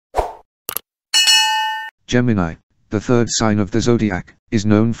Gemini, the third sign of the zodiac, is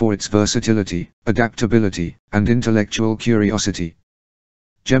known for its versatility, adaptability, and intellectual curiosity.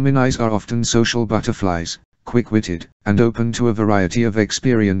 Geminis are often social butterflies, quick-witted, and open to a variety of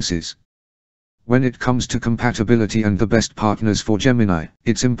experiences. When it comes to compatibility and the best partners for Gemini,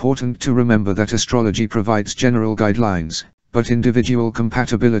 it's important to remember that astrology provides general guidelines, but individual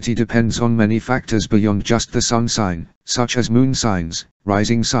compatibility depends on many factors beyond just the sun sign, such as moon signs,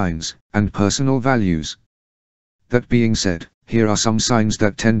 rising signs, and personal values. That being said, here are some signs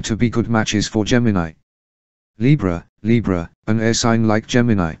that tend to be good matches for Gemini. Libra, an air sign like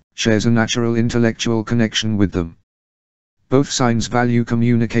Gemini, shares a natural intellectual connection with them. Both signs value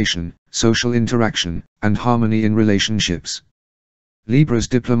communication, social interaction, and harmony in relationships. Libra's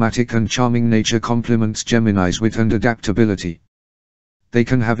diplomatic and charming nature complements Gemini's wit and adaptability. They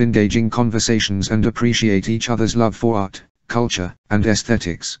can have engaging conversations and appreciate each other's love for art, culture, and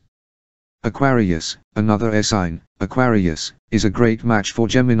aesthetics. Aquarius, another air sign, Aquarius, is a great match for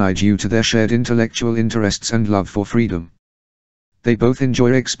Gemini due to their shared intellectual interests and love for freedom. They both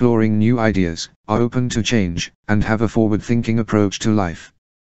enjoy exploring new ideas, are open to change, and have a forward-thinking approach to life.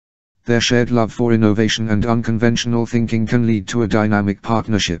 Their shared love for innovation and unconventional thinking can lead to a dynamic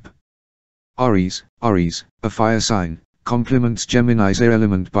partnership. Aries, a fire sign, complements Gemini's air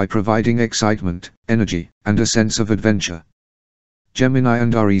element by providing excitement, energy, and a sense of adventure. Gemini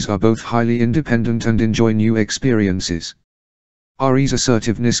and Aries are both highly independent and enjoy new experiences. Aries'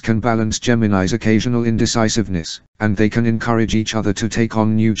 assertiveness can balance Gemini's occasional indecisiveness, and they can encourage each other to take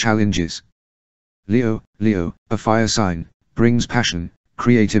on new challenges. Leo, a fire sign, brings passion,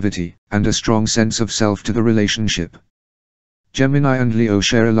 creativity, and a strong sense of self to the relationship. Gemini and Leo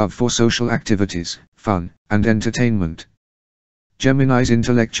share a love for social activities, fun, and entertainment. Gemini's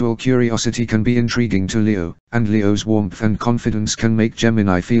intellectual curiosity can be intriguing to Leo, and Leo's warmth and confidence can make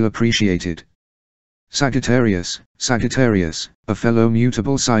Gemini feel appreciated. Sagittarius, a fellow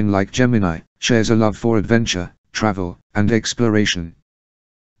mutable sign like Gemini, shares a love for adventure, travel, and exploration.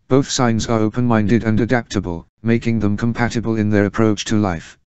 Both signs are open-minded and adaptable, making them compatible in their approach to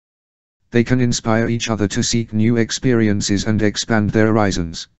life. They can inspire each other to seek new experiences and expand their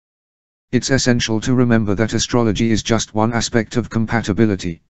horizons. It's essential to remember that astrology is just one aspect of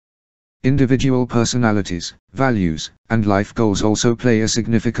compatibility. Individual personalities, values, and life goals also play a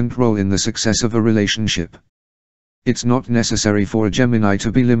significant role in the success of a relationship. It's not necessary for a Gemini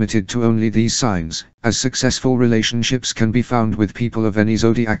to be limited to only these signs, as successful relationships can be found with people of any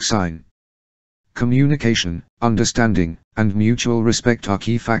zodiac sign. Communication, understanding, and mutual respect are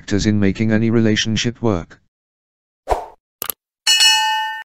key factors in making any relationship work.